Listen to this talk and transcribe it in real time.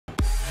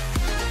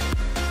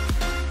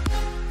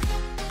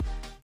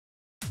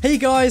Hey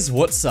guys,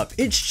 what's up?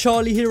 It's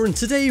Charlie here, and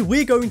today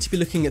we're going to be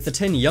looking at the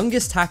 10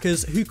 youngest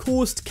hackers who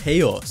caused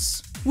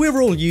chaos.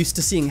 We're all used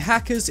to seeing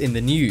hackers in the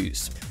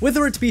news,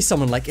 whether it be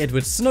someone like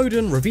Edward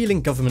Snowden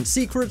revealing government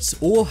secrets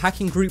or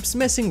hacking groups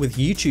messing with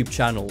YouTube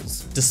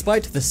channels.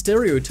 Despite the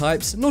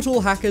stereotypes, not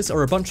all hackers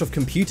are a bunch of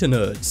computer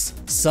nerds.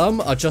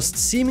 Some are just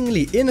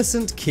seemingly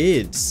innocent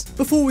kids.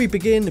 Before we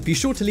begin, be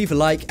sure to leave a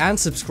like and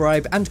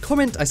subscribe, and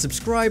comment I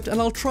subscribed and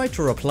I'll try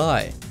to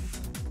reply.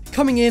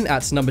 Coming in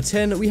at number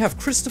 10, we have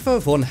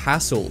Kristoffer Von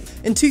Hassel.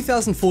 In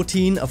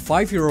 2014, a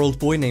 5-year-old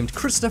boy named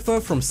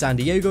Kristoffer from San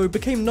Diego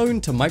became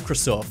known to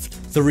Microsoft.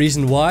 The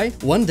reason why?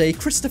 One day,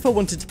 Kristoffer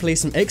wanted to play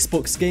some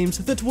Xbox games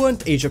that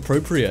weren't age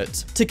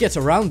appropriate. To get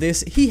around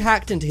this, he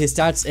hacked into his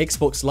dad's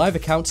Xbox Live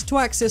account to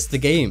access the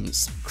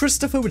games.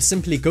 Kristoffer would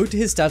simply go to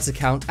his dad's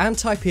account and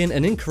type in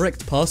an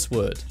incorrect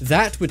password.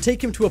 That would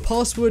take him to a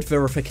password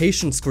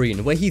verification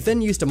screen, where he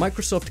then used a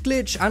Microsoft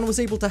glitch and was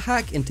able to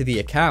hack into the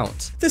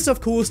account. This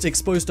of course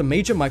exposed a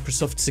major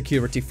Microsoft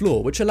security flaw,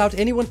 which allowed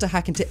anyone to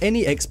hack into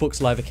any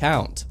Xbox Live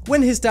account.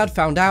 When his dad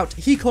found out,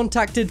 he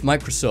contacted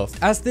Microsoft,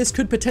 as this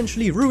could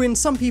potentially ruin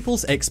some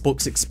people's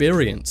Xbox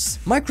experience.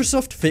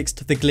 Microsoft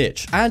fixed the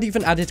glitch and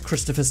even added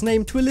Kristoffer's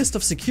name to a list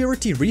of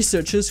security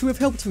researchers who have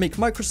helped make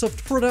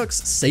Microsoft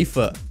products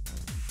safer.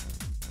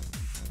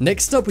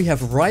 Next up, we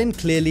have Ryan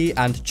Cleary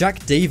and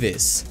Jack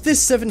Davies.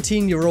 This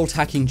 17-year-old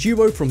hacking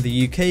duo from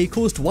the UK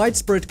caused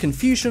widespread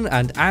confusion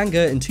and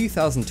anger in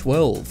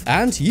 2012,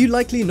 and you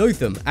likely know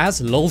them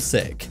as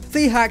LOLsec.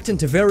 They hacked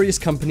into various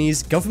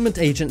companies, government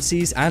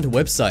agencies, and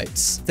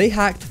websites. They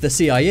hacked the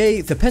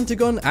CIA, the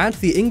Pentagon, and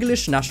the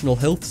English National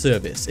Health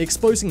Service,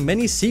 exposing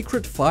many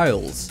secret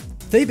files.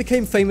 They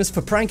became famous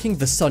for pranking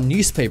the Sun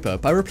newspaper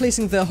by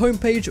replacing their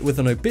homepage with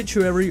an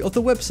obituary of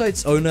the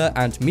website's owner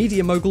and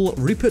media mogul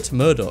Rupert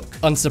Murdoch.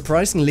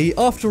 Unsurprisingly,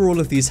 after all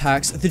of these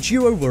hacks, the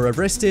duo were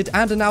arrested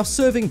and are now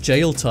serving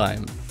jail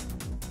time.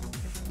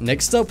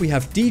 Next up, we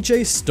have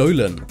DJ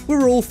Stolen.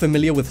 We're all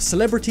familiar with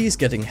celebrities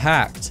getting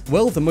hacked.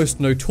 Well, the most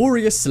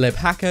notorious celeb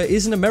hacker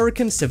is an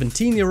American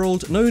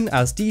 17-year-old known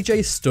as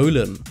DJ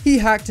Stolen. He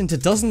hacked into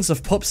dozens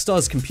of pop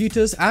stars'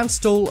 computers and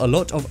stole a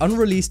lot of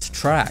unreleased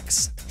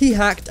tracks. He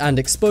hacked and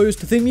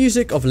exposed the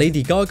music of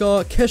Lady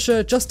Gaga,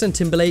 Kesha, Justin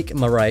Timberlake,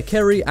 Mariah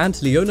Carey,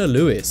 and Leona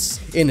Lewis.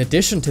 In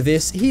addition to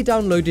this, he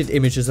downloaded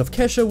images of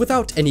Kesha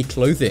without any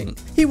clothing.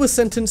 He was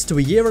sentenced to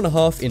a 1.5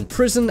 years in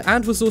prison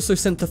and was also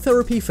sent to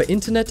therapy for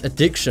internet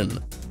addiction.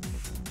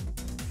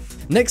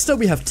 Next up,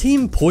 we have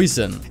Team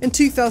Poison. In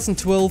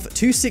 2012,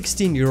 two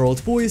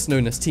 16-year-old boys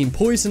known as Team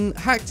Poison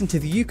hacked into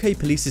the UK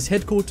police's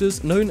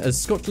headquarters known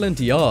as Scotland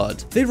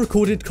Yard. They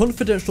recorded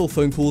confidential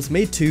phone calls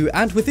made to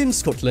and within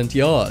Scotland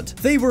Yard.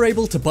 They were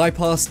able to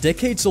bypass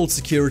decades-old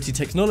security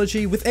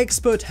technology with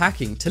expert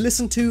hacking to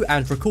listen to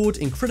and record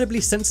incredibly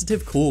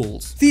sensitive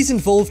calls. These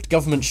involved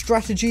government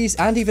strategies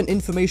and even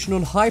information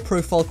on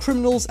high-profile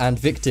criminals and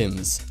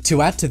victims.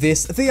 To add to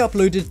this, they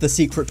uploaded the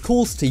secret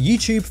calls to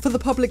YouTube for the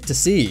public to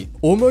see,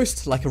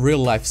 almost like a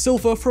real-life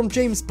Silver from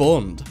James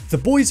Bond. The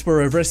boys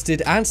were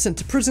arrested and sent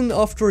to prison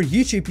after a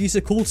YouTube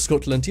user called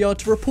Scotland Yard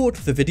to report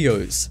the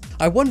videos.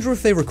 I wonder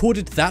if they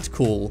recorded that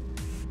call.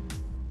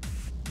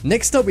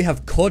 Next up, we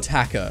have CoD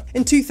Hacker.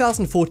 In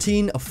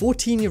 2014, a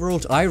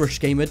 14-year-old Irish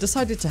gamer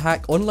decided to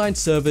hack online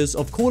servers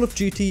of Call of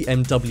Duty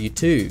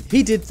MW2.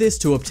 He did this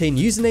to obtain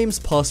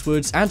usernames,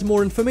 passwords, and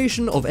more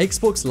information of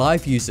Xbox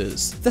Live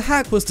users. The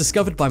hack was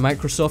discovered by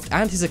Microsoft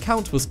and his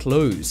account was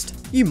closed.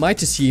 You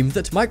might assume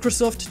that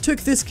Microsoft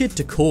took this kid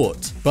to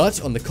court,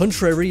 but on the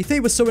contrary,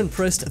 they were so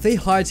impressed they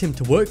hired him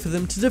to work for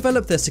them to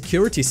develop their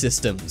security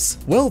systems.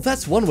 Well,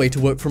 that's one way to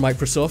work for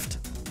Microsoft.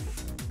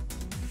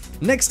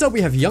 Next up, we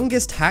have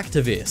youngest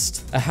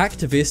Hacktivist. A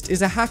hacktivist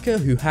is a hacker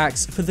who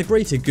hacks for the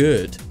greater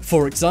good.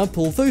 For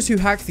example, those who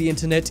hack the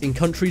internet in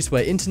countries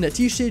where internet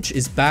usage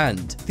is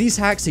banned. These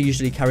hacks are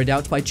usually carried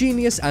out by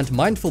genius and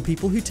mindful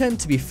people who tend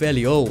to be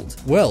fairly old.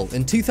 Well,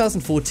 in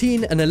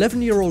 2014, an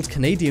 11-year-old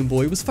Canadian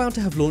boy was found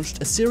to have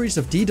launched a series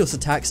of DDoS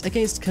attacks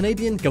against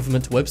Canadian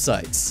government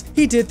websites.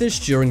 He did this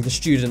during the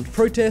student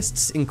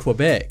protests in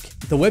Quebec.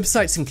 The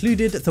websites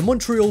included the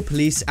Montreal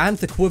Police and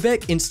the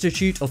Quebec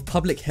Institute of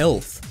Public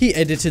Health. He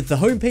edited the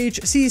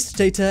homepage, seized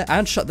data,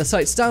 and shut the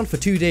sites down for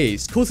 2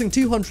 days, causing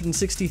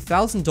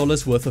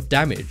 $260,000 worth of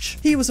damage.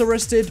 He was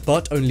arrested,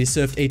 but only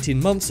served 18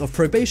 months of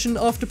probation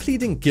after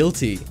pleading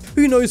guilty.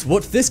 Who knows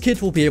what this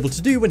kid will be able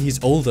to do when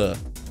he's older.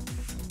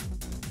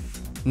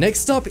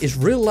 Next up is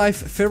real-life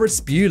Ferris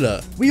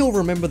Bueller. We all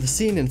remember the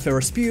scene in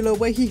Ferris Bueller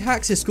where he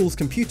hacks his school's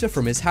computer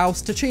from his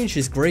house to change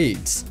his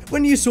grades.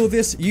 When you saw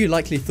this, you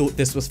likely thought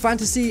this was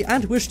fantasy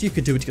and wished you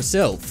could do it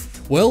yourself.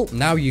 Well,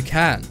 now you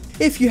can.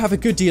 If you have a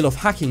good deal of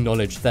hacking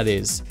knowledge, that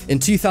is. In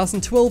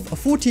 2012, a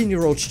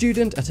 14-year-old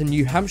student at a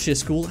New Hampshire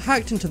school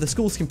hacked into the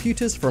school's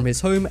computers from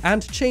his home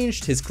and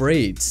changed his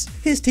grades.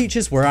 His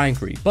teachers were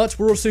angry, but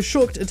were also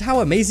shocked at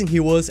how amazing he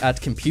was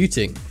at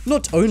computing.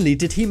 Not only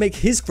did he make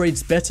his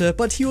grades better,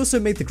 but he also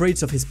made the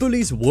grades of his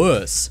bullies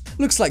worse.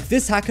 Looks like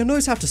this hacker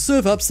knows how to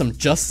serve up some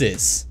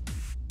justice.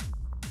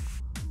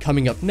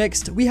 Coming up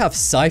next, we have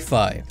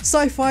CyFi.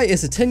 CyFi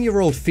is a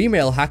 10-year-old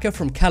female hacker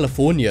from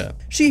California.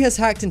 She has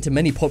hacked into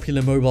many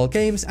popular mobile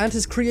games and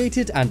has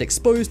created and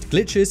exposed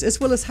glitches as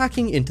well as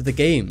hacking into the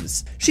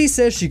games. She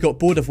says she got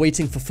bored of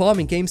waiting for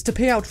farming games to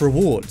pay out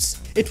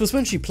rewards. It was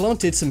when she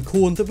planted some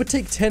corn that would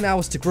take 10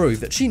 hours to grow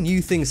that she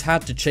knew things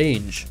had to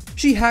change.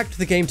 She hacked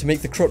the game to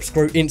make the crops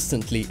grow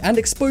instantly and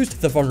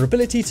exposed the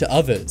vulnerability to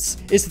others.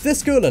 Is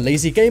this girl a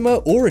lazy gamer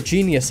or a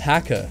genius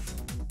hacker?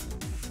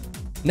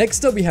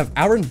 Next up we have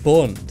Aaron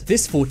Bond.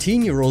 This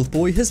 14-year-old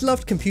boy has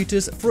loved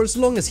computers for as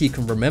long as he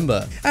can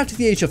remember. At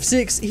the age of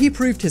 6, he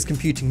proved his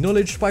computing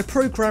knowledge by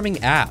programming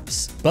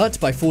apps. But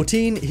by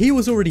 14, he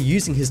was already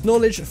using his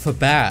knowledge for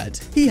bad.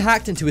 He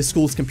hacked into his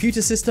school's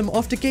computer system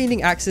after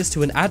gaining access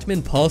to an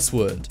admin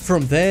password.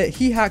 From there,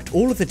 he hacked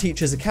all of the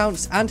teachers'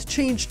 accounts and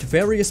changed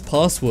various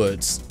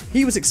passwords.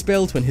 He was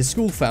expelled when his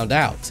school found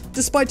out.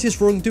 Despite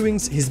his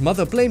wrongdoings, his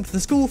mother blamed the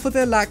school for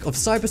their lack of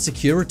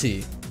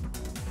cybersecurity.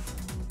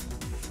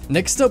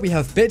 Next up we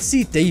have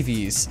Betsy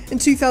Davies. In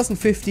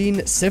 2015,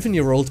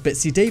 7-year-old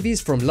Betsy Davies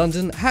from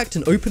London hacked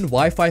an open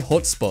Wi-Fi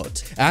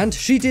hotspot, and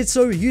she did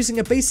so using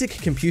a basic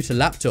computer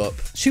laptop.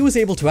 She was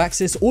able to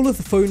access all of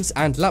the phones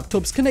and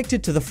laptops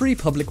connected to the free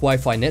public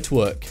Wi-Fi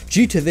network.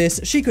 Due to this,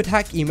 she could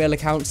hack email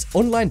accounts,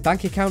 online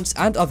bank accounts,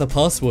 and other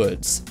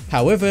passwords.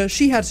 However,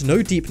 she had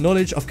no deep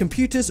knowledge of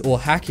computers or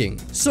hacking.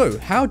 So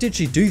how did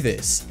she do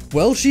this?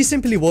 Well, she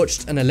simply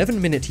watched an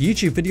 11-minute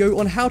YouTube video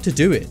on how to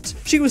do it.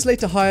 She was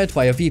later hired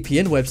by a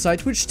VPN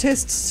website which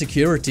tests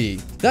security.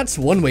 That's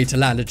one way to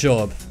land a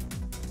job.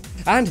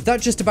 And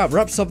that just about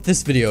wraps up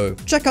this video.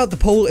 Check out the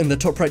poll in the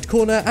top right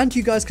corner and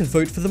you guys can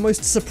vote for the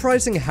most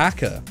surprising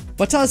hacker.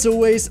 But as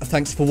always,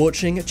 thanks for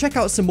watching. Check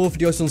out some more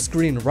videos on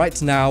screen right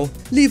now.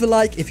 Leave a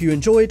like if you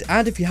enjoyed,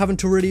 and if you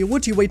haven't already,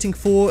 what are you waiting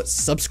for?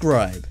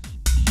 Subscribe.